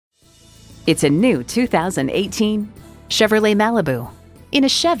It's a new 2018 Chevrolet Malibu. In a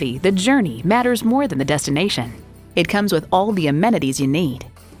Chevy, the journey matters more than the destination. It comes with all the amenities you need: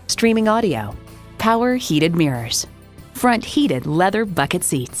 streaming audio, power heated mirrors, front heated leather bucket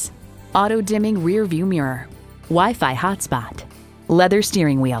seats, auto dimming rear view mirror, Wi-Fi hotspot, leather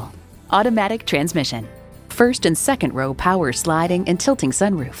steering wheel, automatic transmission, first and second row power sliding and tilting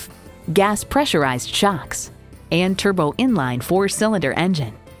sunroof, gas pressurized shocks, and turbo inline 4-cylinder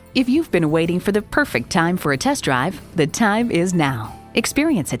engine. If you've been waiting for the perfect time for a test drive, the time is now.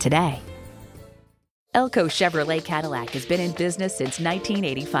 Experience it today. ELCO Chevrolet Cadillac has been in business since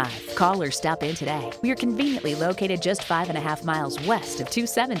 1985. Call or stop in today. We are conveniently located just 5.5 miles west of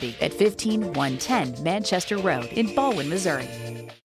 270 at 15110 Manchester Road in Baldwin, Missouri.